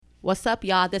What's up,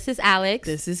 y'all? This is Alex.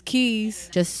 This is Keys.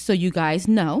 Just so you guys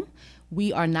know,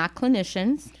 we are not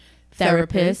clinicians,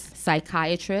 therapists,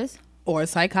 psychiatrists, or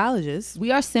psychologists.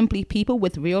 We are simply people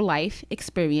with real life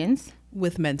experience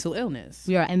with mental illness.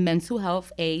 We are in mental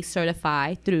health A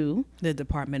certified through the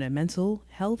Department of Mental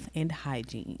Health and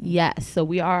Hygiene. Yes, so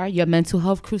we are your mental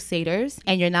health crusaders,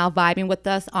 and you're now vibing with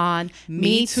us on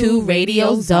Me Too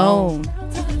Radio Zone.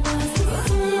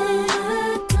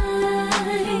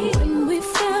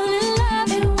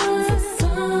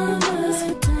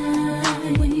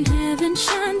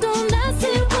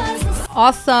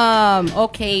 Awesome.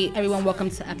 Okay, everyone, welcome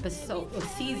to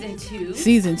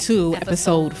season 2,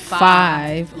 episode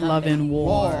 5, Love and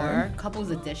War, Couples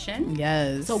Edition.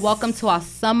 Yes. So welcome to our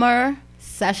summer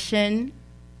session,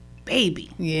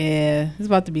 baby. Yeah, it's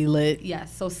about to be lit.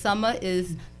 Yes, so summer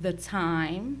is the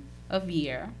time of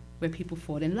year where people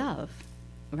fall in love,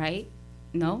 right?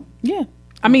 No? Yeah.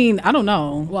 I mean, I don't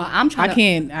know. Well, I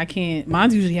can't.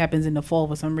 Mine usually happens in the fall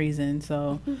for some reason,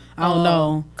 so I don't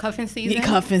know. Cuffing season?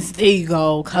 Yeah, there you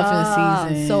go.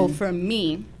 Cuffing season. So for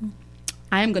me,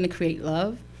 I am going to create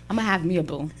love. I'm going to have me a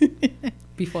boo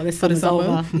before this summer's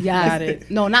over. Yes. Got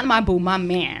it. No, not my boo, my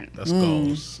man. That's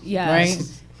goals. Yes.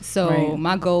 Right? So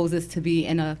my goals is to be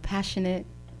in a passionate,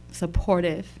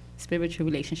 supportive, spiritual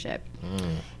relationship.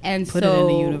 And put it in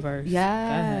the universe.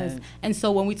 Yes. And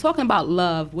so when we're talking about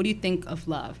love, what do you think of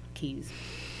love, Keys?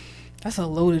 That's a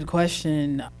loaded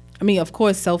question. I mean, of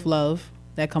course, self-love,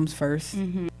 that comes first.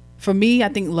 Mm-hmm. For me, I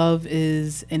think love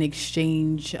is an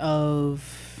exchange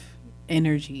of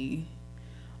energy.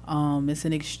 It's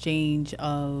an exchange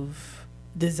of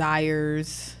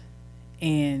desires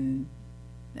and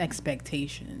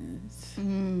expectations.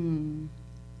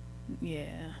 Yeah.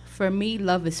 For me,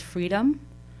 love is freedom.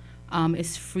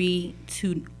 It's free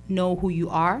to know who you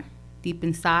are deep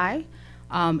inside.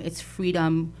 It's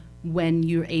freedom when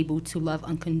you're able to love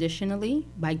unconditionally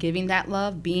by giving that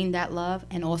love, being that love,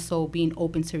 and also being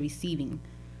open to receiving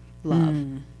love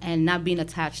and not being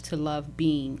attached to love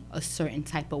being a certain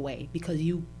type of way, because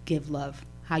you give love.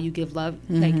 How you give love,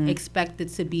 like expect it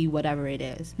to be whatever it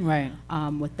is. Right.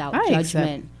 Without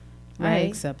judgment. I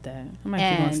accept that. I'm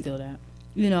actually going to steal that.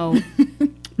 You know,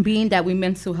 being that we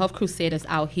mental health crusaders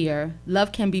out here,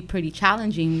 love can be pretty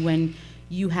challenging when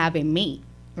you have a mate,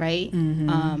 right?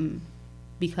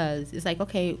 Because it's like,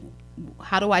 okay,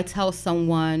 how do I tell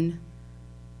someone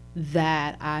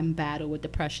that I'm battled with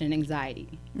depression and anxiety?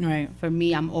 Right. For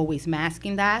me, I'm always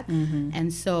masking that.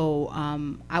 And so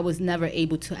I was never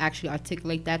able to actually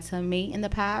articulate that to a mate in the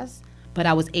past, but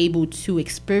I was able to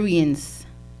experience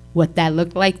what that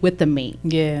looked like with the mate.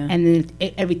 Yeah. And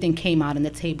then everything came out on the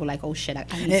table like, oh shit, I need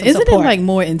some Isn't support. it like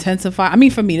more intensified? I mean,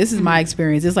 for me, this is my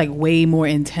experience. It's like way more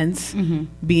intense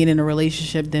being in a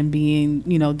relationship than being,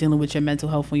 dealing with your mental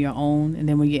health on your own. And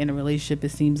then when you're in a relationship,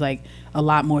 it seems like a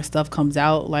lot more stuff comes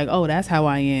out. Like, oh, that's how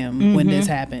I am when this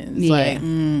happens. Yeah.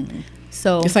 Like,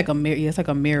 so it's like a mirror. It's like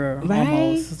a mirror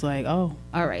almost. It's like, oh.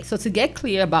 All right. So to get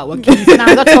clear about what Keys and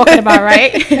I are talking about,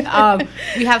 right?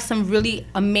 We have some really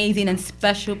amazing and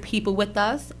special people with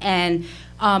us, and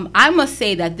I must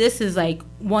say that this is like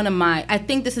I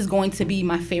think this is going to be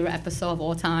my favorite episode of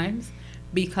all times,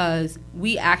 because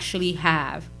we actually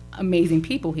have amazing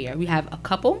people here. We have a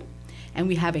couple, and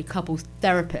we have a couples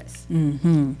therapist,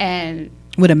 and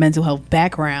with a mental health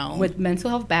background.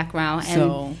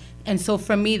 And so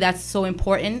for me, that's so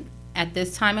important at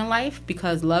this time in life,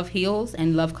 because love heals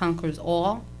and love conquers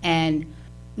all, and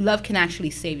love can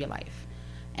actually save your life.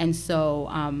 And so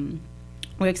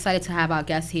we're excited to have our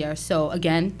guests here. So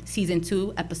again, season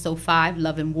 2, episode 5,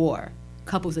 Love and War,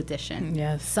 Couples Edition.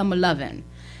 Yes. Summer Lovin'.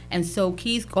 And so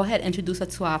Keys, go ahead and introduce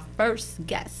us to our first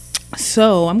guest.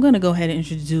 So I'm going to go ahead and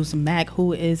introduce Mac,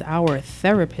 who is our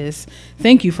therapist.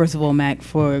 Thank you, first of all, Mac,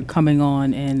 for coming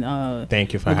on and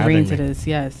thank you for agreeing having to me. this.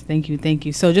 Yes, thank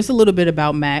you. So just a little bit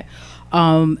about Mac.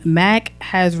 Mac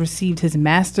has received his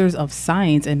Master's of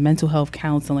Science in Mental Health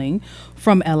Counseling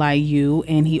from LIU,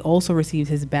 and he also received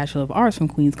his Bachelor of Arts from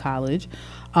Queens College.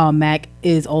 Mac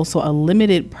is also a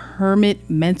limited permit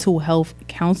mental health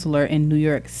counselor in New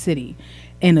York City.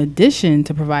 In addition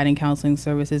to providing counseling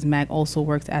services, Mac also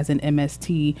works as an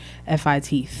MST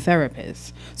FIT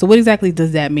therapist. So what exactly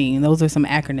does that mean? Those are some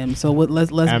acronyms. So let's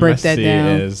break that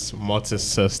down. MST is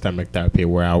multi-systemic therapy,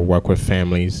 where I work with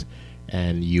families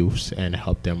and youths and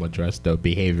help them address the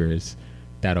behaviors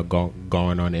that are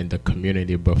going on in the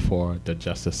community before the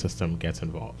justice system gets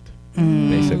involved,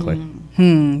 basically.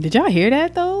 Did y'all hear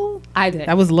that, though? I did.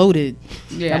 That was loaded.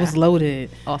 Yeah. That was loaded.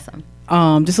 Awesome.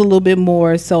 Just a little bit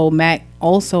more. So Mac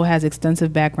also has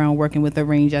extensive background working with a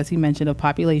range, as he mentioned, of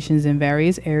populations in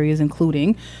various areas,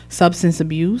 including substance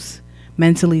abuse,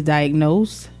 mentally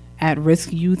diagnosed,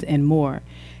 at-risk youth, and more.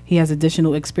 He has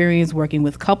additional experience working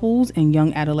with couples and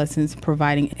young adolescents,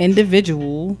 providing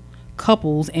individual,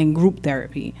 couples, and group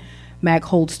therapy. Mac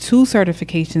holds 2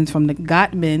 certifications from the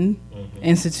Gottman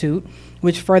Institute,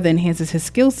 which further enhances his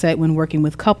skill set when working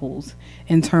with couples.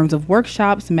 In terms of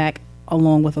workshops, Mac,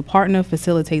 along with a partner,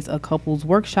 facilitates a couples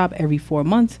workshop every 4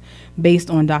 months based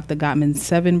on Dr. Gottman's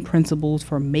 7 principles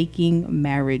for making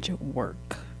marriage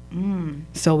work.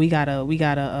 So we got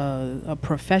a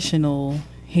professional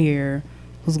here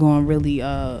who's going to really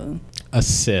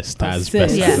assist as assist.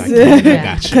 best as I Yeah. can. Yeah. I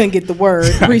got you. couldn't get the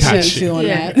word. Appreciate you. you on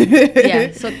Yeah. that.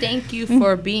 Yeah. So thank you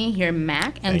for being here,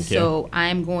 Mac. And Thank you. so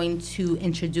I'm going to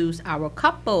introduce our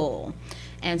couple.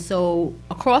 And so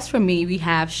across from me, we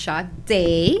have Sade.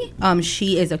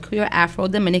 She is a queer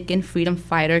Afro-Dominican freedom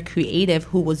fighter creative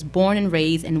who was born and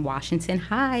raised in Washington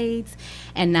Heights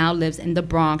and now lives in the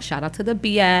Bronx. Shout out to the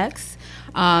BX.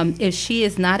 If she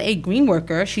is not a green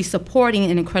worker, she's supporting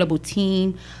an incredible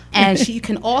team. And you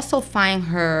can also find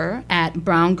her at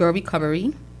Brown Girl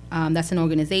Recovery. That's an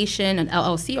organization, an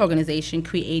LLC organization,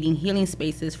 creating healing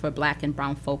spaces for Black and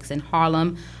brown folks in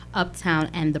Harlem,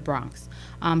 Uptown, and the Bronx.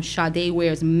 Sade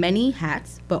wears many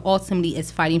hats, but ultimately is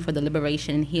fighting for the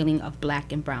liberation and healing of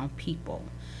Black and brown people.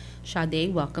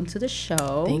 Sade, welcome to the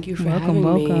show. Thank you for Welcome, having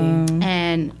me. welcome.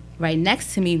 And right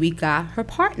next to me, we got her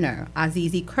partner,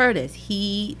 Azizi Curtis.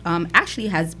 He actually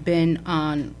has been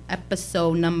on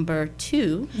episode number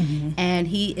 2, and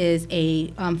he is a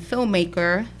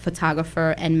filmmaker,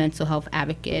 photographer, and mental health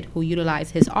advocate who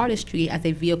utilized his artistry as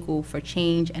a vehicle for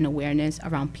change and awareness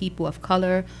around people of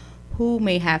color who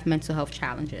may have mental health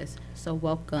challenges. So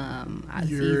welcome,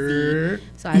 Azizi.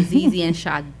 So Azizi and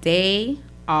Sade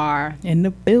are In the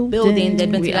building.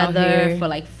 They've been We out together here. for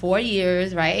like 4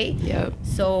 years, right? Yep.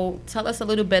 So tell us a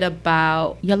little bit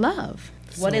about your love.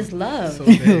 What is love?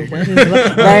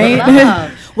 right?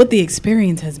 Love. What the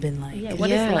experience has been like. Yeah, what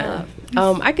is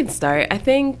love? I can start. I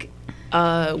think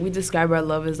we describe our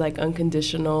love as like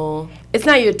unconditional. It's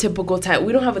not your typical type.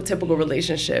 We don't have a typical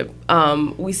relationship.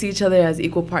 We see each other as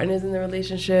equal partners in the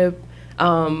relationship.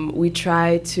 We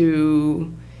try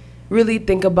to really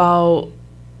think about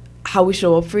how we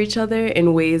show up for each other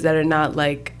in ways that are not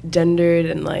like gendered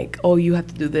and like, oh, you have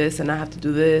to do this and I have to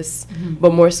do this,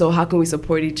 but more so how can we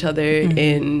support each other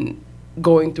in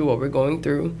going through what we're going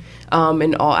through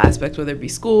in all aspects, whether it be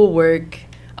school, work,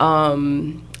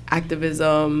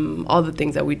 activism, all the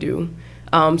things that we do.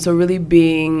 So really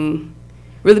being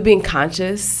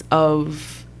conscious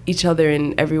of each other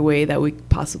in every way that we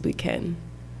possibly can.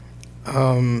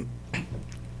 I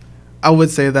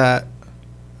would say that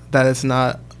it's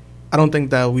not. I don't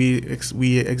think that we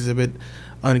exhibit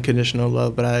unconditional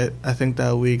love, but I think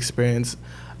that we experience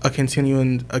a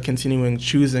continuing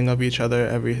choosing of each other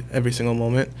every single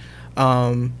moment.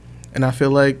 And I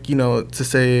feel like, to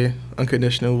say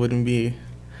unconditional wouldn't be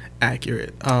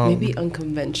accurate. Maybe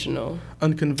unconventional.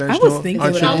 Unconventional. I was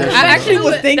thinking that. untraditional. I actually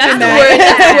was thinking That's that.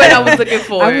 That's the word I was looking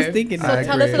for. I was thinking I that.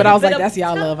 tell us a But I was bit like, of- that's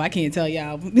y'all tell- love. I can't tell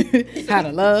y'all how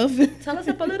to love. Tell us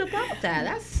a little about that.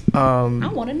 That's I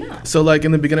want to know. So, like,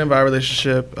 in the beginning of our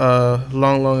relationship,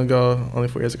 long ago, only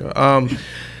 4 years ago,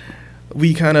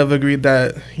 we kind of agreed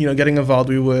that, getting involved,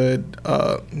 we would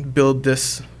build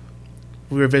this.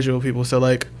 We were visual people, so,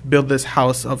 like, build this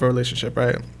house of a relationship,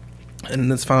 right?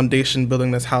 And this foundation,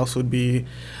 building this house, would be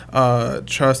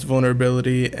trust,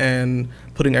 vulnerability, and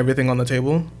putting everything on the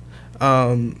table.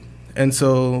 And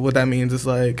so what that means is,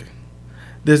 like,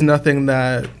 there's nothing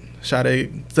that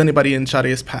does anybody in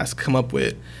Sade's past come up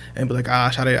with and be like,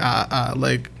 Sade,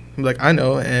 like, I'm like, I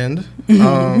know, and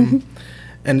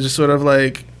just sort of,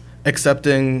 like,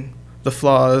 accepting the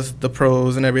flaws, the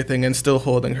pros, and everything, and still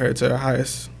holding her to her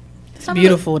highest. It's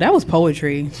beautiful. That was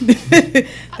poetry.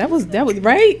 that was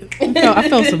right. I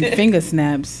felt some finger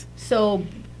snaps. So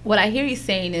what I hear you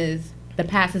saying is the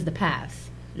past is the past.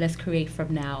 Let's create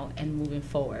from now and moving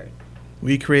forward.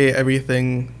 We create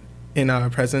everything in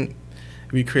our present.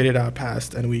 We created our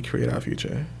past, and we create our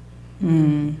future.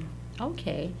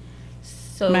 Okay.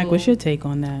 So Mac, what's your take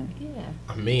on that? Yeah.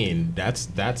 I mean,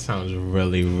 that sounds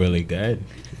really, really good.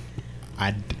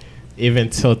 Even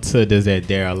till to this day,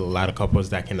 there are a lot of couples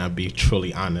that cannot be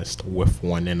truly honest with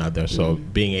one another. So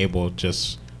being able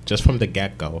just from the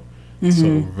get-go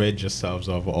to rid yourselves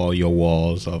of all your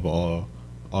walls, of all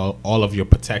of your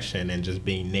protection, and just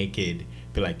being naked,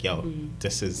 be like, yo,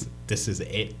 this is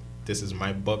it. This is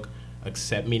my book.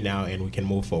 Accept me now, and we can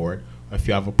move forward. If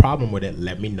you have a problem with it,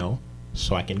 let me know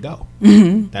so I can go.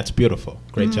 That's beautiful.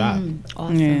 Great job.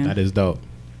 Awesome. Yeah. That is dope.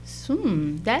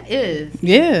 That is.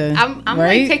 Yeah. I'm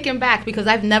right? like taken back because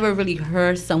I've never really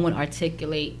heard someone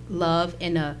articulate love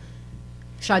in a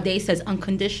Sade says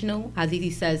unconditional,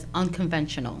 Azizi says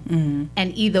unconventional. Mm-hmm.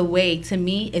 And either way, to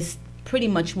me, is pretty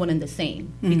much one and the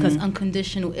same, because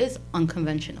unconditional is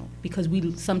unconventional, because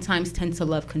we sometimes tend to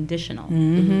love conditional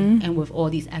and with all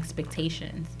these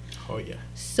expectations. Oh yeah.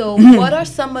 So what are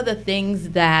some of the things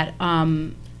that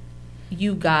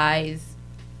you guys,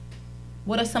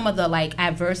 what are some of the like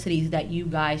adversities that you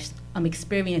guys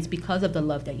experience because of the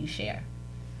love that you share?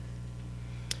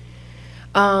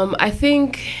 I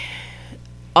think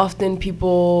often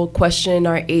people question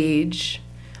our age.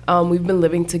 We've been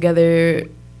living together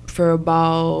for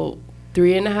about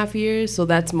 3.5 years, so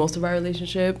that's most of our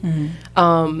relationship.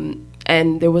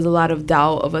 And there was a lot of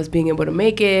doubt of us being able to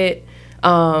make it,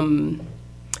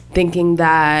 thinking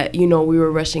that, you know, we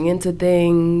were rushing into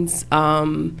things.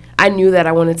 I knew that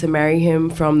I wanted to marry him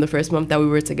from the first month that we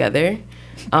were together,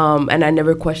 and I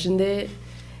never questioned it.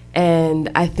 And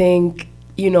I think,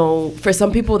 you know, for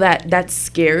some people that's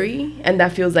scary and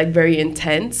that feels like very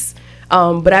intense.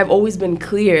 But I've always been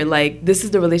clear, like, this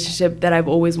is the relationship that I've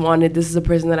always wanted. This is a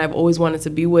person that I've always wanted to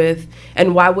be with.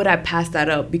 And why would I pass that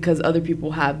up? Because other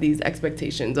people have these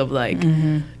expectations of, like,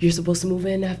 you're supposed to move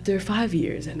in after 5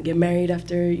 years and get married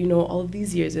after, you know, all of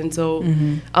these years. And so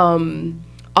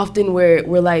often we're,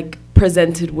 like,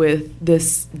 presented with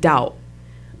this doubt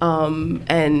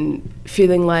and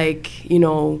feeling like, you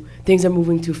know, things are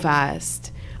moving too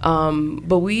fast.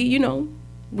 But we, you know,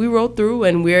 we roll through,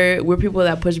 and we're people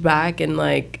that push back and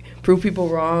like prove people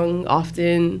wrong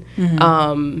often.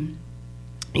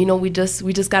 You know, we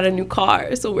just got a new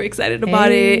car, so we're excited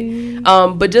about it.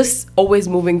 But just always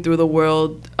moving through the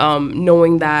world,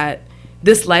 knowing that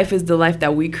this life is the life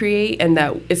that we create and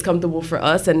that it's comfortable for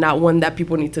us, and not one that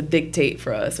people need to dictate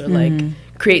for us or like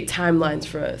create timelines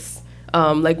for us.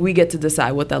 Like, we get to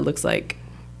decide what that looks like.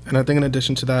 And I think in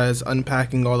addition to that is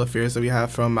unpacking all the fears that we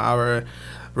have from our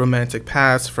romantic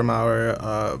past, from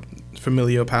our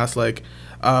familial past. Like,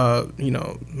 you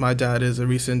know, my dad is a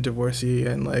recent divorcee,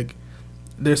 and like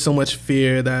there's so much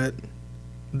fear that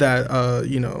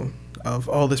you know, of,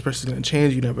 oh, this person's gonna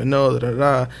change, you never know, da, da,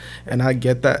 da. And I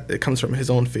get that it comes from his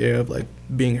own fear of like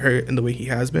being hurt in the way he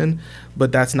has been,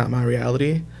 but that's not my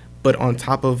reality. But on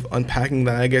top of unpacking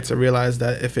that, I get to realize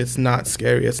that if it's not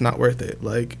scary, it's not worth it.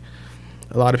 Like,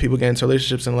 a lot of people get into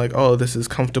relationships and like, oh, this is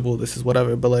comfortable, this is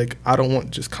whatever. But like, I don't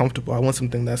want just comfortable. I want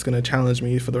something that's going to challenge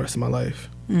me for the rest of my life.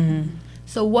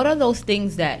 So what are those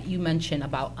things that you mentioned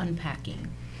about unpacking?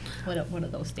 What are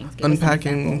those things? Give us an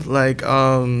Unpacking, example. like,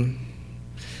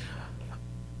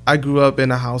 I grew up in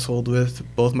a household with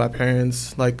both my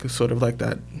parents, like sort of like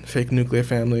that fake nuclear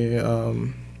family.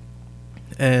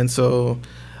 And so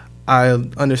I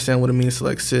understand what it means to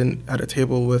like sit at a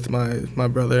table with my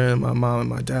brother and my mom and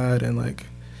my dad and like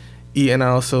eat, and I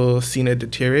also seen it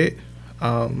deteriorate.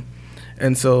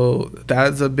 And so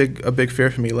that's a big fear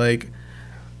for me. Like,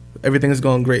 everything is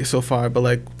going great so far, but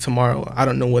like tomorrow, I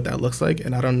don't know what that looks like,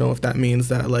 and I don't know if that means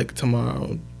that like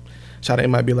tomorrow, Sade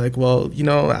might be like, well, you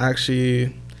know, I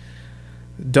actually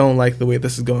don't like the way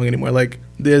this is going anymore. Like,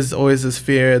 there's always this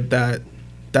fear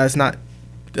that's not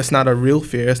a real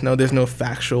fear. There's no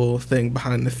factual thing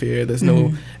behind the fear. There's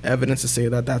no evidence to say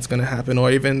that that's going to happen or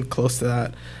even close to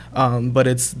that. But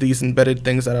it's these embedded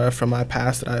things that are from my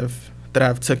past that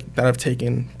I've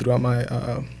taken throughout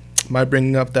my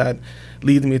bringing up that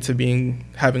lead me to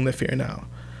having the fear now.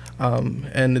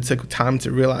 And it took time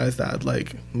to realize that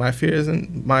like my fear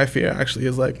isn't my fear. Actually,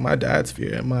 is like my dad's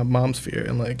fear and my mom's fear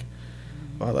and like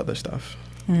all other stuff.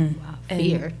 Wow,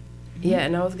 fear. Yeah,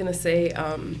 and I was gonna say,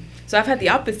 so I've had the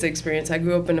opposite experience. I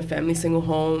grew up in a family single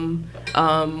home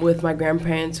with my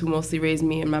grandparents who mostly raised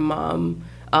me and my mom.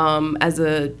 As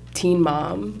a teen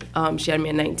mom, she had me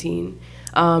at 19.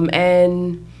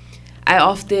 And I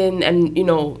often, and you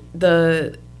know,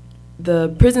 the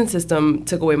prison system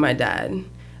took away my dad.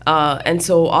 And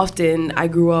so often I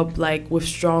grew up like with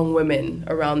strong women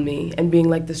around me and being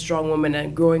like the strong woman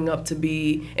and growing up to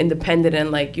be independent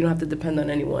and like you don't have to depend on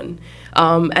anyone.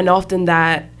 And often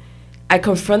that I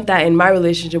confront that in my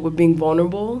relationship with being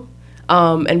vulnerable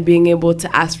and being able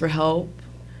to ask for help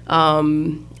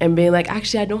and being like,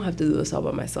 actually, I don't have to do this all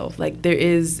by myself. Like it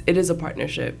is a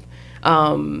partnership.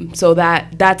 So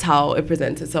that's how it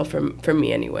presents itself for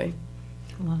me anyway.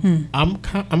 I'm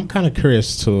kind of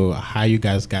curious to how you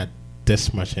guys got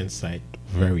this much insight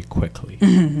very quickly.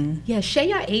 Yeah, share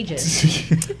your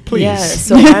ages. Please. Yeah,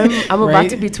 so I'm Right? about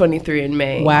to be 23 in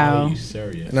May. Wow. Are you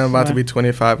serious? And I'm about to be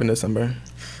 25 in December.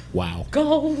 Wow.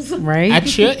 Goals. Right?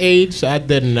 At your age, I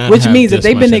did not. Which have means if this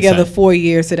they've been much together insight. 4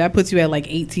 years, so that puts you at like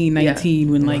 18,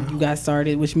 19 when like Wow. you got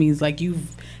started, which means like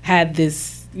you've had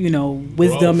this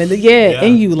wisdom Growth.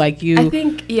 in you, like you. I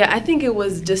think it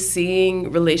was just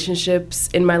seeing relationships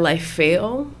in my life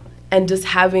fail and just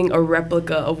having a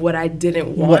replica of what I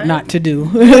didn't want. What not to do.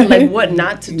 Like what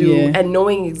not to do, Yeah. and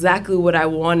knowing exactly what I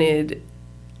wanted,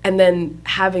 and then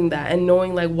having that and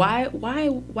knowing like why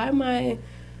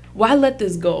let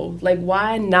this go? Like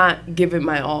why not give it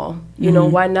my all? You know,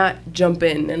 why not jump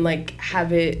in and like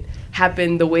have it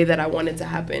happen the way that I want it to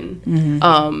happen?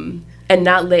 And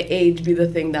not let age be the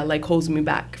thing that like holds me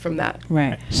back from that.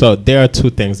 Right. So there are two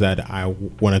things that I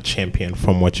want to champion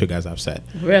from what you guys have said.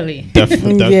 Really?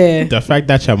 The fact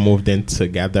that you moved in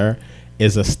together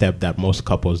is a step that most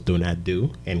couples do not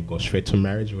do and go straight to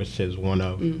marriage, which is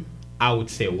I would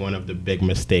say one of the big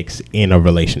mistakes in a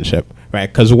relationship, right?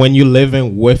 Because when you live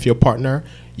in with your partner,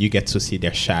 you get to see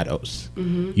their shadows.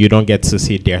 You don't get to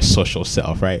see their social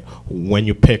self, right? When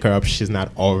you pick her up, she's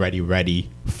not already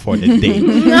ready for the date.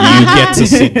 You get to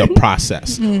see the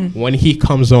process. When he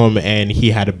comes home and he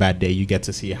had a bad day, you get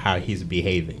to see how he's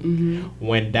behaving.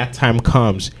 When that time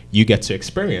comes, you get to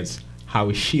experience how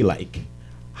is she like?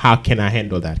 How can I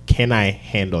handle that? Can I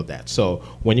handle that? So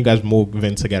when you guys move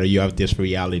in together, you have this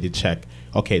reality check.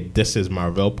 Okay, this is my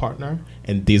real partner,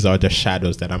 and these are the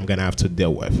shadows that I'm going to have to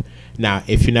deal with. Now,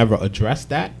 if you never address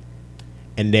that,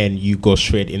 and then you go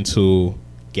straight into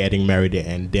getting married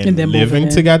and then living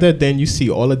together, then you see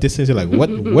all of this and you're like,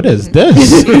 what is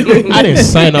this? I didn't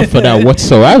sign up for that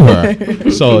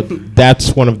whatsoever. So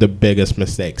that's one of the biggest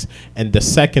mistakes. And the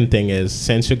second thing is,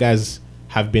 since you guys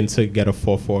have been together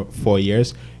for 4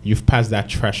 years, you've passed that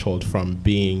threshold from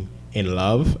being in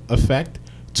love effect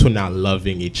to now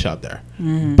loving each other.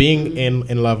 Being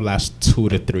in love lasts 2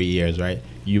 to 3 years, right?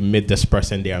 You meet this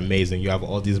person, they're amazing. You have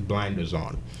all these blinders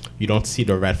on. You don't see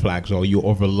the red flags, or you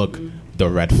overlook the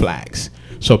red flags.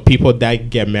 So people that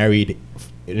get married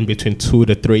in between 2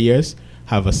 to 3 years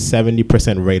have a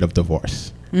 70% rate of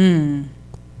divorce due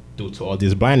to all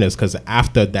these blinders. Because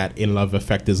after that in love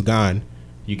effect is gone,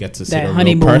 you get to see that the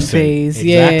honeymoon real person. phase.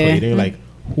 Exactly. Yeah. Then you're like,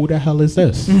 who the hell is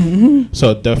this?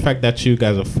 So the fact that you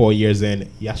guys are 4 years in,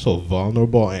 you're so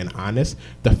vulnerable and honest.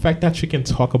 The fact that you can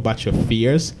talk about your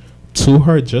fears to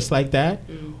her just like that,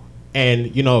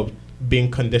 and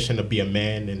being conditioned to be a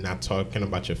man and not talking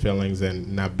about your feelings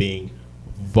and not being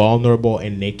vulnerable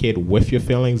and naked with your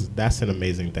feelings, that's an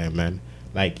amazing thing, man.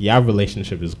 Like, your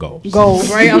relationship is goals. Goals,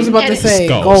 right? I was about to say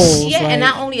goals. Yeah, and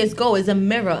not only is goal, is a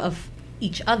mirror of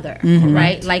each other,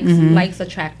 right? Likes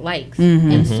attract likes.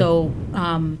 And so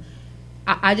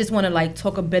I just want to like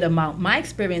talk a bit about my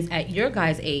experience at your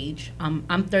guys' age.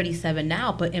 I'm 37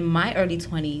 now, but in my early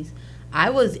 20s, I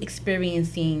was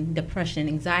experiencing depression and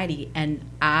anxiety, and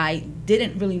I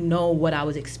didn't really know what I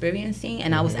was experiencing,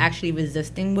 and I was actually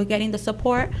resisting with getting the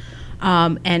support.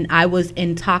 And I was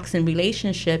in toxic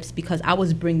relationships because I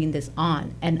was bringing this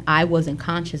on, and I wasn't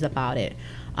conscious about it.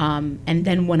 And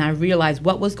then when I realized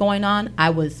what was going on,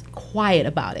 I was quiet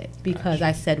about it because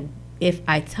I said, if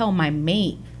I tell my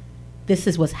mate this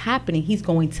is what's happening, he's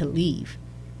going to leave.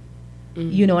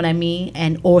 You know what I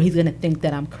mean? Or he's going to think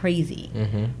that I'm crazy,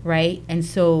 right? And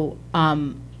so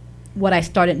what I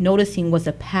started noticing was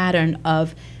a pattern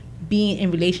of being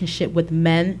in relationship with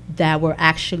men that were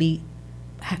actually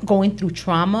going through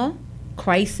trauma,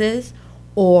 crisis,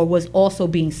 or was also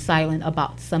being silent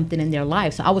about something in their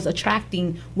life. So I was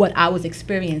attracting what I was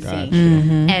experiencing.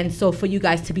 Gotcha. And so for you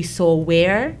guys to be so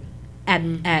aware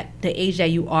at the age that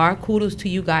you are, kudos to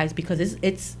you guys, because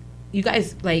it's you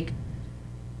guys like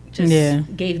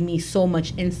just gave me so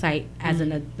much insight as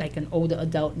an older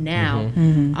adult now.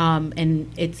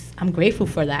 And I'm grateful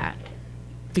for that,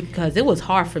 because it was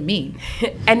hard for me.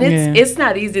 And it's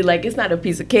not easy. Like, it's not a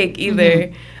piece of cake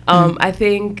either. I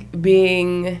think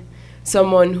being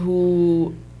someone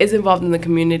who is involved in the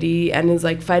community and is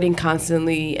like fighting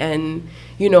constantly, and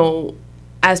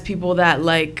as people that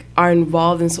like are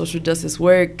involved in social justice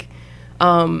work,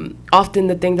 often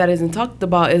the thing that isn't talked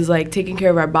about is like taking care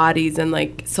of our bodies and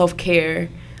like self-care.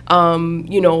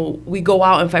 We go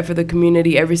out and fight for the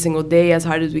community every single day as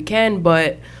hard as we can,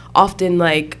 but often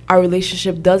like our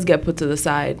relationship does get put to the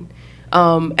side,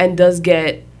 and does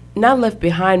get not left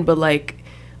behind, but like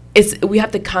we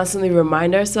have to constantly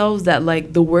remind ourselves that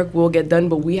like the work will get done,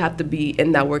 but we have to be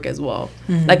in that work as well.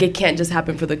 Like, it can't just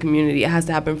happen for the community, it has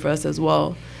to happen for us as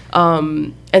well.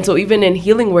 And so even in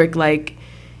healing work, like,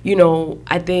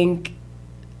 I think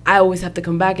I always have to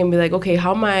come back and be like, okay,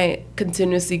 how am I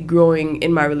continuously growing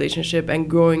in my relationship and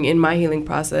growing in my healing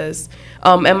process?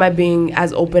 Am I being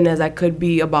as open as I could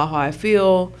be about how I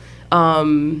feel?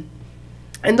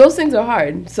 And those things are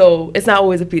hard. So it's not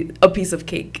always a piece of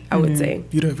cake, I would say.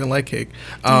 You don't even like cake.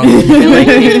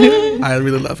 I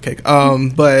really love cake.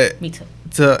 But Me too.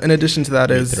 in addition to that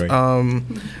Me is three.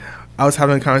 I was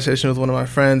having a conversation with one of my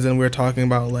friends, and we were talking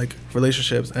about like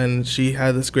relationships, and she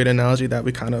had this great analogy that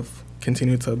we kind of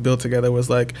continue to build together, was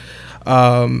like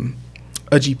a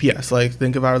GPS. Like,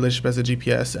 think of our relationship as a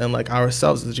GPS, and like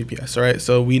ourselves as a GPS, right?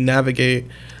 So we navigate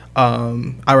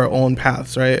our own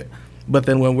paths, right? But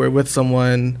then when we're with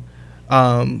someone,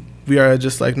 we are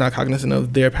just like not cognizant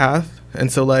of their path,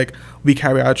 and so like we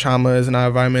carry our traumas and our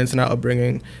environments and our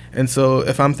upbringing. And so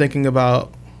if I'm thinking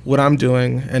about what I'm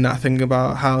doing and not thinking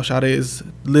about how Sade's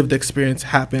lived experience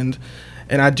happened,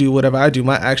 and I do whatever I do,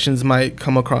 my actions might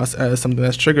come across as something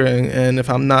that's triggering. And if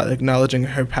I'm not acknowledging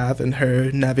her path and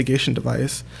her navigation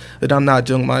device, then I'm not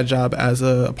doing my job as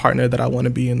a partner that I want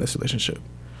to be in this relationship.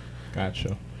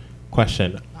 Gotcha.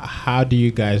 Question: how do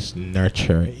you guys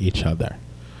nurture each other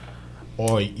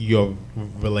or your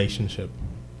relationship?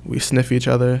 We sniff each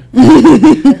other.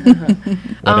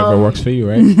 Whatever works for you,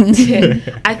 right?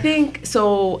 I think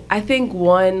so. I think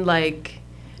one, like,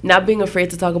 not being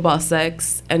afraid to talk about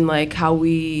sex and like how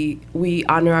we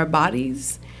honor our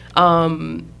bodies.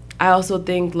 I also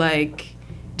think like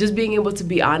just being able to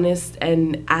be honest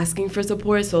and asking for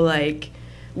support. So like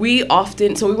we went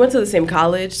to the same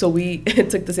college, so we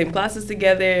took the same classes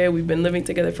together. We've been living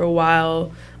together for a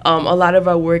while. A lot of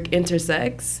our work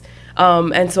intersects.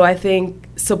 And so I think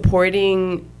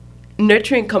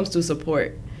nurturing comes through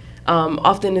support.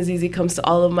 Often Azizi comes to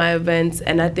all of my events,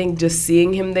 and I think just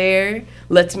seeing him there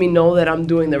lets me know that I'm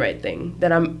doing the right thing,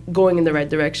 that I'm going in the right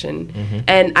direction. Mm-hmm.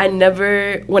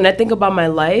 And when I think about my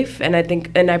life and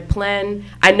I plan,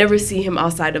 I never see him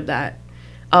outside of that.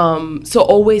 So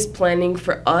always planning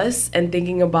for us and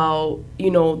thinking about,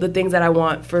 the things that I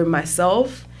want for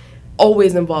myself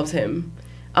always involves him.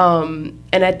 And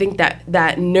I think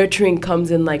that nurturing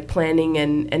comes in like planning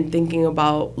and thinking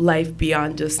about life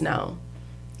beyond just now.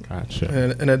 Gotcha.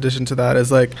 And in addition to that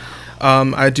is like,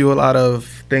 I do a lot of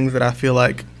things that I feel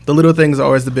like the little things are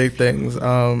always the big things.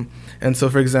 And so,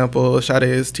 for example,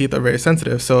 Sade's teeth are very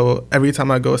sensitive. So every time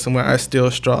I go somewhere, I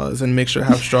steal straws and make sure I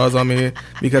have straws on me,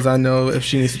 because I know if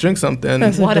she needs to drink something,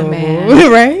 What a man.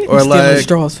 Right? or like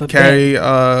straws for carry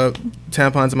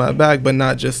tampons in my bag, but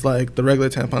not just like the regular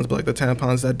tampons, but like the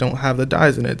tampons that don't have the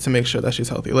dyes in it, to make sure that she's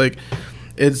healthy. Like,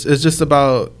 it's just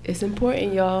about, It's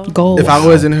important, y'all. goals. if I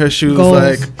was in her shoes, Goals.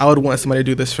 like I would want somebody to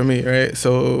do this for me, right?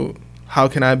 So how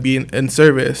can I be in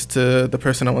service to the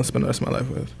person I want to spend the rest of my life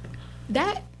with?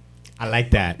 That I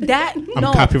like that. I'm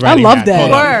no. copywriting I love that.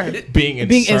 Hold on. Word. Being in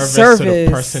Being in service to the service.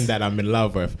 person that I'm in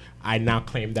love with. I now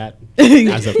claim that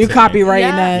as of You today. copywriting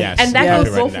Yeah. that. Yes. And that Yeah. goes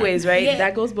Copywriting both that. ways, right? Yeah.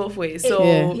 That goes both ways. It-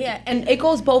 So yeah, and it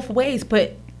goes both ways,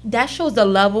 but that shows the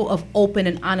level of open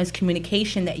and honest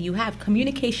communication that you have.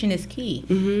 Communication is key.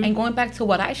 And going back to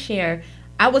what I share,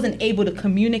 I wasn't able to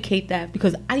communicate that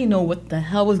because I didn't know what the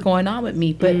hell was going on with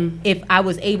me. But if I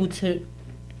was able to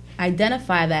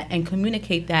identify that and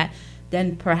communicate that,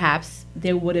 then perhaps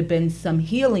there would have been some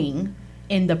healing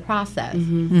in the process.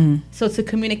 So to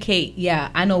communicate,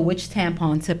 I know which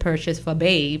tampon to purchase for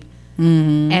Babe,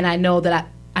 and I know that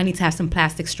I need to have some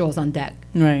plastic straws on deck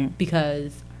Right.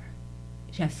 because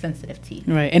she has sensitive teeth.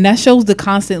 Right. And that shows the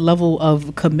constant level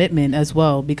of commitment as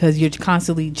well, because you're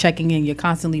constantly checking in, you're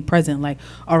constantly present. Like,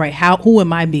 all right, who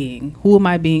am I being? Who am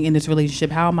I being in this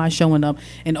relationship? How am I showing up?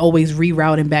 And always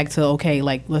rerouting back to, okay,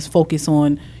 like, let's focus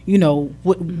on,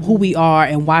 who we are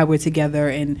and why we're together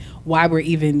and why we're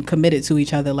even committed to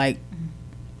each other. Like,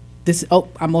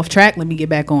 I'm off track. Let me get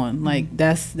back on. Like,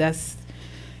 that's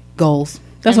goals.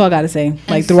 That's all I got to say.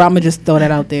 Like, I'm going to just throw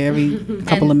that out there every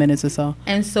couple of minutes or so.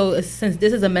 And so since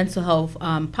this is a mental health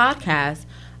podcast,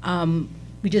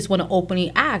 we just want to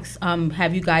openly ask,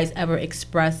 have you guys ever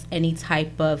expressed any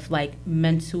type of like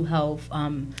mental health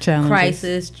Challenges.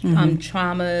 crisis,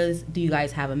 traumas? Do you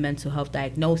guys have a mental health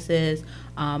diagnosis?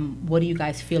 What do you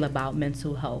guys feel about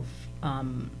mental health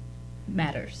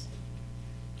matters?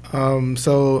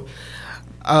 So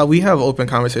we have open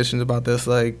conversations about this.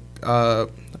 Like,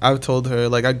 I've told her,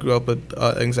 like, I grew up with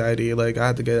anxiety. Like, I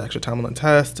had to get extra time on the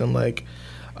test, and like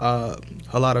a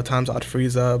lot of times I'd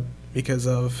freeze up because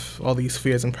of all these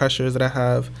fears and pressures that I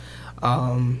have.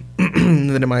 And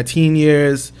then in my teen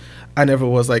years, I never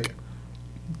was like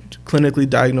clinically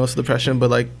diagnosed with depression, but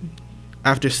like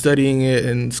after studying it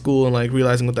in school and like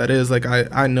realizing what that is, like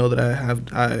I know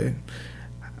that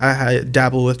I had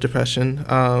dabbled with depression,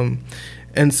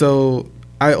 and so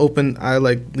I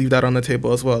like leave that on the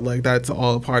table as well. Like, that's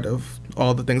all a part of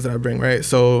all the things that I bring, right?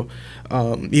 So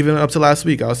even up to last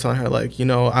week, I was telling her, like,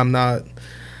 I'm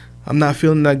not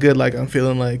feeling that good. Like, I'm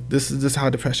feeling like this is just how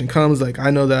depression comes. Like, I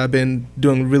know that I've been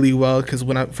doing really well because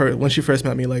when she first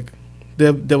met me, like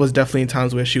there was definitely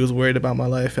times where she was worried about my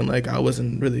life, and like I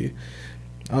wasn't really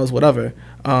I was whatever.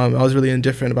 I was really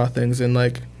indifferent about things, and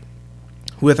like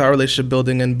with our relationship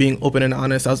building and being open and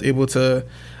honest, I was able to,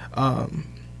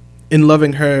 in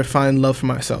loving her, find love for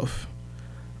myself.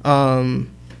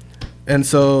 And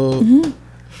so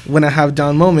when I have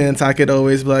down moments, I could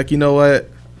always be like, you know what,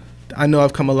 I know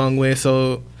I've come a long way.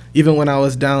 So even when I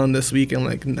was down this week and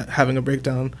like having a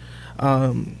breakdown,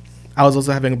 I was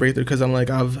also having a breakthrough because I'm like,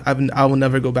 I will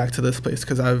never go back to this place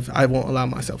because I won't allow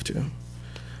myself to.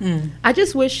 I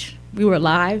just wish we were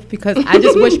live because I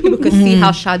just wish people could see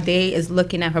how Sade is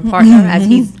looking at her partner as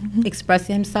he's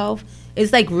expressing himself.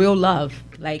 It's like real love.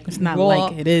 Like It's not raw,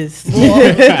 like it is. raw.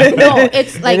 No,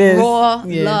 it's like It is. raw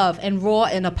Yeah. love and raw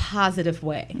in a positive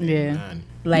way. Yeah. Man.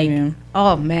 Like, Yeah.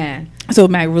 oh man. So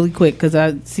Mac, really quick, because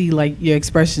I see like your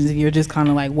expressions and you're just kind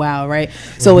of like, wow, right?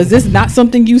 So is this not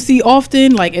something you see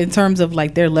often, like in terms of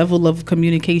like their level of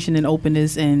communication and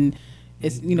openness, and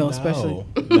it's especially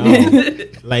no.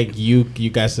 Like you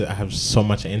guys have so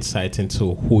much insight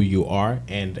into who you are,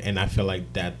 and I feel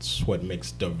like that's what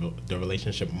makes the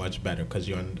relationship much better because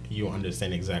you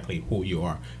understand exactly who you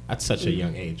are at such a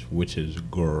young age, which is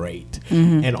great.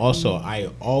 And also, I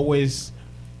always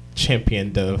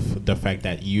champion the fact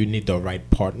that you need the right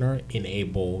partner in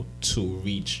able to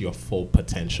reach your full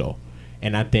potential.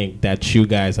 And I think that you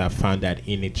guys have found that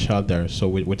in each other, so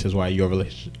which is why your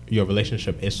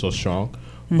relationship is so strong.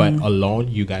 But alone,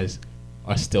 you guys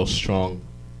are still strong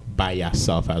by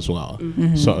yourself as well.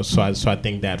 So I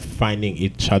think that finding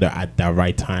each other at the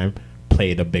right time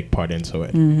played a big part into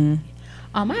it.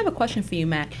 I have a question for you,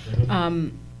 Mac.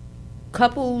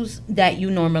 Couples that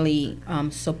you normally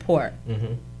support,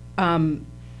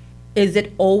 is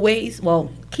it always, well,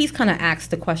 Keith kind of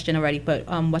asked the question already, but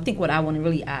I think what I want to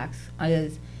really ask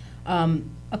is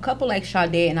a couple like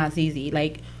Sade and Azizi,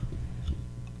 like,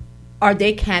 are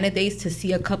they candidates to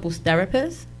see a couples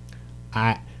therapist?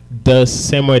 The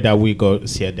same way that we go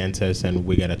see a dentist and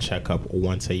we get a checkup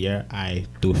once a year, I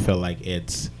do feel like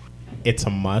it's a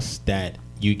must that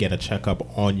you get a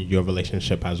checkup on your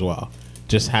relationship as well.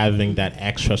 Just having that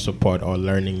extra support or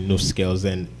learning new skills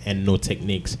and new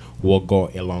techniques will go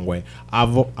a long way.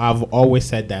 I've always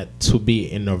said that to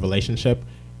be in a relationship,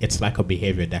 it's like a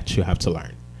behavior that you have to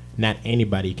learn. Not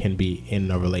anybody can be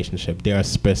in a relationship. There are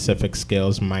specific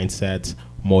skills, mindsets,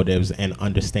 motives, and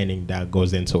understanding that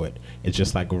goes into it. It's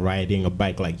just like riding a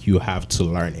bike, like you have to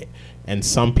learn it. And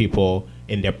some people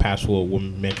in their past will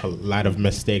make a lot of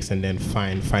mistakes and then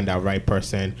find that right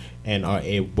person and are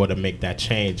able to make that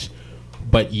change.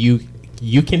 But you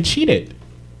can cheat it.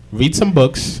 Read some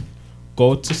books,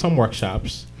 go to some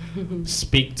workshops,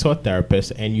 speak to a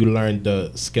therapist, and you learn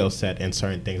the skill set and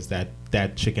certain things that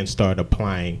you can start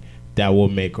applying that will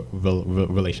make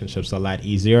relationships a lot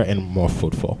easier and more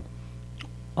fruitful.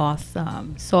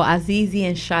 Awesome. So Azizi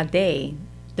and Sade,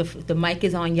 the mic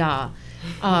is on y'all.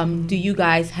 Do you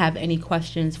guys have any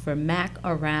questions for Mac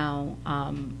around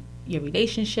your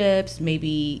relationships?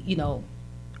 Maybe,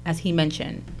 as he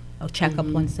mentioned, a checkup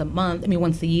once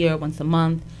a year, once a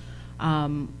month,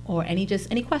 or any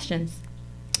questions?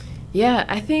 Yeah,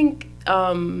 I think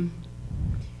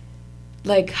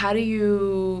like how do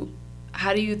you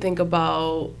think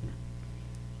about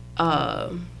I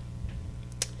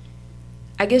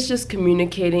guess just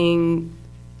communicating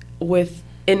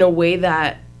in a way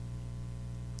that's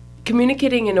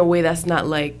not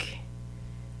like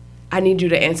I need you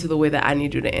to answer the way that I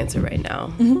need you to answer right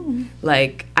now.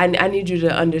 Like I need you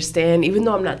to understand, even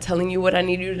though I'm not telling you what I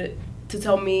need you to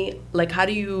tell me. Like how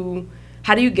do you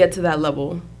get to that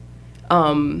level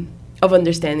of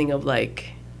understanding of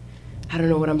like, I don't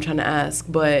know what I'm trying to ask,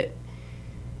 but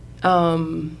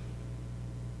do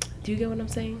you get what I'm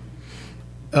saying?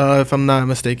 If I'm not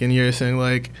mistaken, you're saying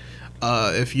like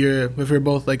if we're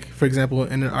both like, for example,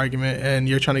 in an argument and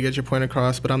you're trying to get your point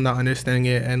across, but I'm not understanding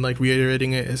it and like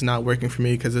reiterating it is not working for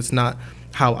me because it's not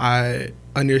how I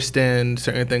understand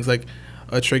certain things, like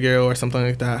a trigger or something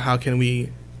like that. How can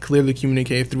we clearly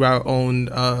communicate through our own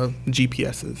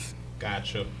GPSs?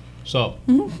 Gotcha. So,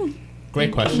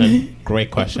 great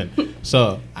question.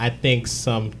 So, I think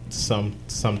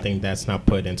something that's not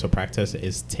put into practice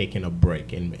is taking a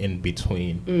break in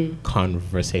between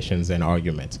conversations and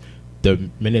arguments.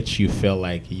 The minute you feel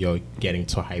like you're getting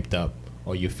too hyped up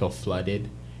or you feel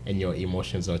flooded and your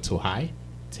emotions are too high,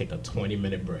 take a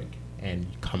 20-minute break and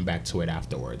come back to it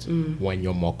afterwards when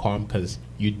you're more calm, because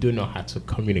you do know how to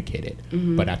communicate it.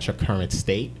 But at your current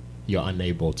state, you're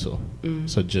unable to.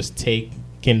 So just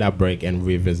taking that break and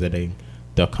revisiting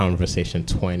the conversation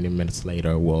 20 minutes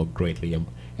later will greatly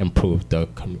improve the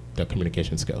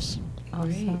communication skills.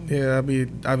 Awesome. Yeah,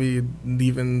 I'd be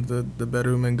leaving the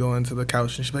bedroom and going to the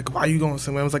couch, and she's like, "Why are you going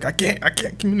somewhere?" I was like, "I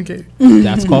can't communicate."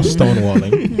 That's called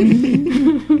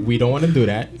stonewalling. We don't want to do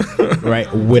that,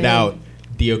 right? Without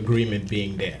the agreement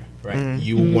being there, right?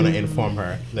 You want to inform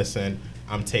her, listen,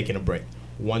 I'm taking a break.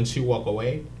 Once you walk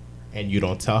away and you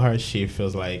don't tell her, she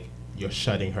feels like you're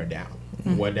shutting her down.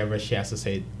 Whatever she has to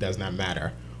say does not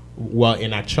matter. Well,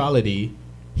 in actuality,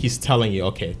 he's telling you,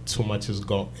 okay, too much is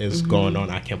going on.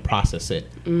 I can process it.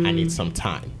 I need some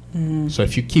time. So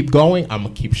if you keep going, I'm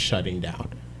going to keep shutting down.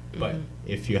 But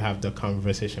if you have the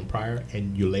conversation prior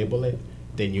and you label it,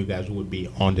 then you guys would be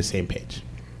on the same page.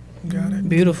 Got it.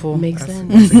 Beautiful. Makes That's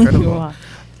sense. incredible.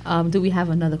 Do we have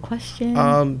another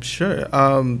question? Sure.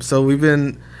 So we've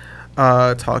been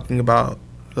talking about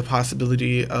the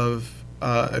possibility of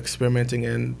experimenting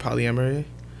in polyamory,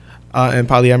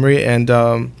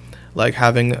 and like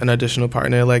having an additional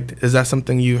partner. Like, is that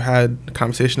something you had a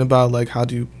conversation about? Like, how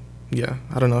do you? Yeah,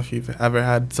 I don't know if you've ever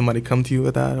had somebody come to you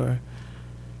with that, or.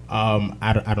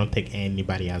 I don't think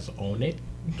anybody has owned it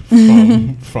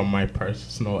from my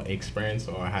personal experience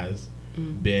or has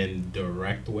been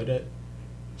direct with it.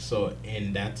 So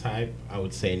in that type, I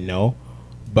would say no.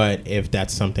 But if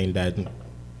that's something that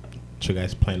you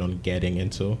guys plan on getting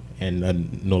into and a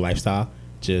new lifestyle,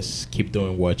 just keep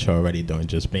doing what you're already doing.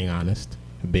 Just being honest,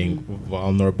 being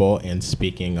vulnerable, and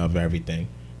speaking of everything.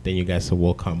 Then you guys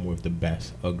will come with the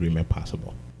best agreement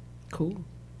possible. Cool.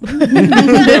 I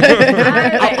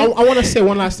want to say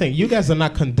one last thing. You guys are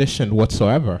not conditioned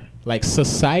whatsoever. Like,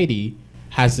 society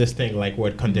has this thing like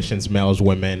where it conditions males,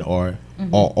 women, or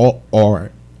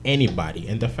anybody.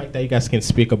 And the fact that you guys can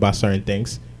speak about certain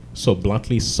things so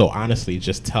bluntly, so honestly,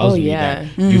 just tells me that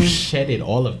you've shedded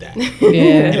all of that.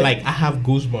 Yeah. And like, I have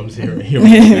goosebumps here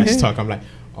when you guys talk. I'm like,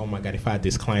 oh my God, if I had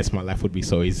these clients, my life would be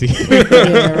so easy.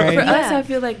 Yeah, right. For us, I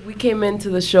feel like we came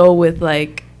into the show with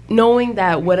like knowing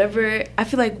that whatever, I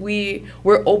feel like we're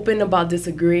open about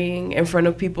disagreeing in front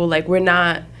of people. Like we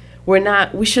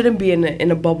shouldn't be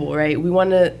in a bubble, right? We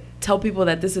want to tell people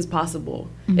that this is possible.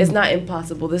 It's not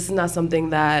impossible. This is not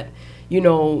something that,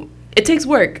 it takes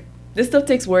work. This stuff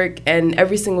takes work, and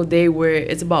every single day where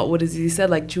it's about, what is he said,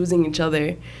 like choosing each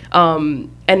other. And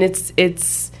it's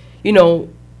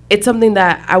something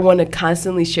that I want to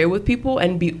constantly share with people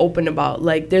and be open about.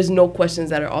 Like, there's no questions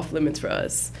that are off limits for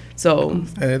us. So,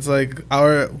 and it's like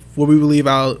what we believe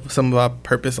some of our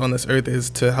purpose on this earth is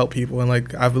to help people. And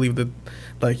like, I believe that,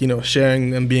 like,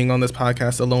 sharing and being on this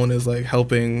podcast alone is like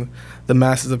helping the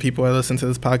masses of people that listen to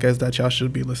this podcast that y'all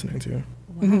should be listening to.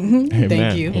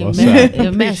 Thank you. Well said.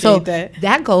 Amen. So Appreciate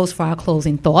that goes for our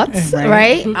closing thoughts, Right.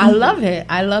 right? I love it.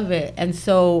 And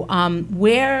so,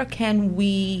 where can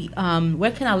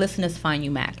our listeners find you,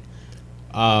 Mac?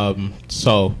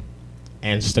 So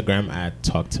Instagram at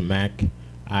Talk to Mac.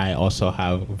 I also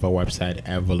have the website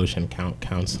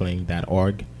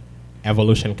evolutioncounseling.org,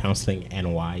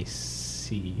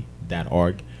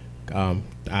 evolutioncounselingnyc.org. I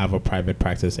have a private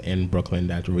practice in Brooklyn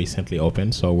that recently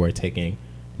opened, so we're taking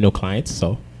new clients,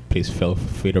 so please feel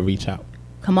free to reach out.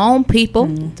 Come on, people.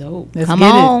 dope. Let's Come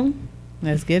get on. it.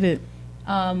 Let's get it.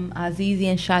 Azizi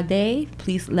and Sade,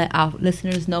 please let our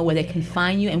listeners know where they can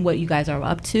find you and what you guys are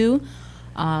up to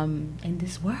in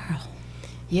this world.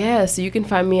 Yeah, so you can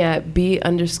find me at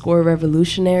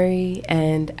B_revolutionary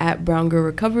and at Brown Girl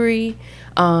Recovery.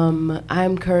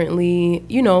 I'm currently,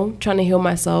 trying to heal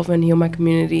myself and heal my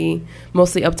community,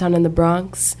 mostly uptown in the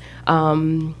Bronx.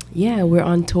 We're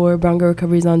on tour. Brown Girl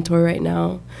Recovery is on tour right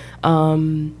now.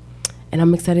 And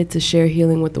I'm excited to share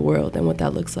healing with the world and what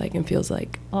that looks like and feels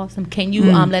like. Awesome. Can you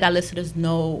let our listeners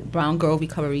know Brown Girl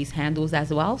Recovery's handles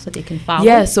as well so they can follow?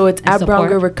 Yeah, so it's at Brown support?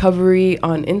 Girl Recovery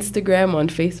on Instagram, on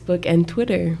Facebook, and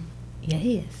Twitter.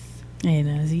 Yes. And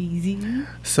Azizi.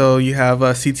 So you have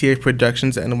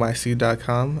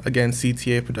CTAProductionsNYC.com. Again,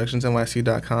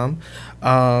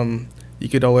 CTAProductionsNYC.com. You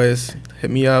could always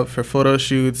hit me up for photo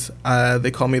shoots.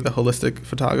 They call me the holistic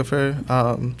photographer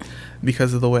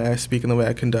because of the way I speak and the way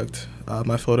I conduct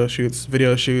my photo shoots,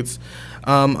 video shoots.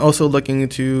 Also looking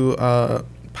to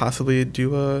possibly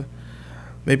do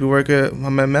maybe work at my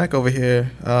man Mac over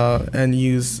here and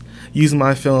use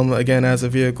my film again as a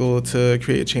vehicle to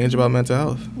create change about mental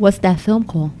health. What's that film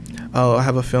called? Oh, I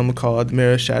have a film called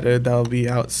Mirror Shattered that will be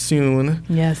out soon.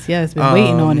 Yes, been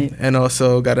waiting on it. And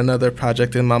also got another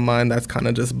project in my mind that's kind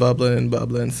of just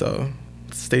bubbling, so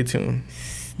stay tuned.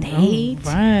 Stay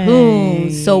Right.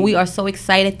 tuned. So we are so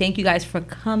excited. Thank you guys for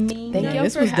coming. Thank you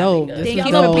This for was having dope. us. This Thank was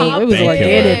you for dope. being It was Thank you.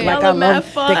 organic. Y'all Like, I are mad love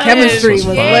fun. the chemistry was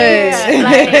Yeah.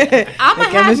 lit. I'm going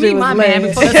to have chemistry me was my lit. man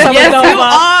before the Yes, summer's you over.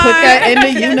 Put that in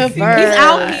the universe. He's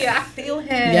out here. I feel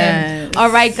him. Yes. All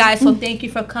right, guys. So thank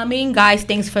you for coming, guys.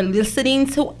 Thanks for listening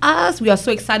to us. We are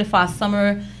so excited for our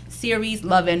summer series,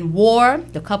 Love and War,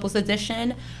 the couples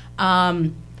edition.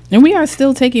 And we are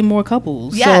still taking more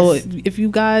couples. Yes. So if you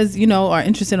guys, are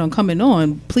interested on coming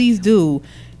on, please do.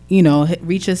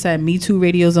 Reach us at Me Too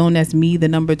Radio Zone. That's me, the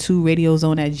number 2 Radio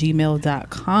Zone at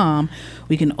gmail.com.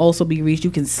 We can also be reached.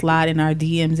 You can slide in our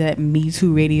DMs at Me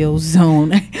Too Radio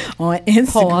Zone on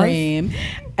Instagram.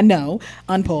 No,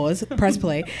 unpause, press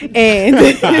play. And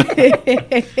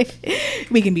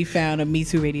we can be found at Me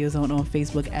Too Radio Zone on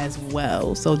Facebook as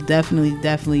well. So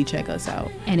definitely check us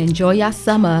out. And enjoy your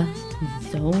summer.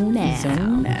 Zone out.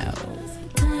 Zone out.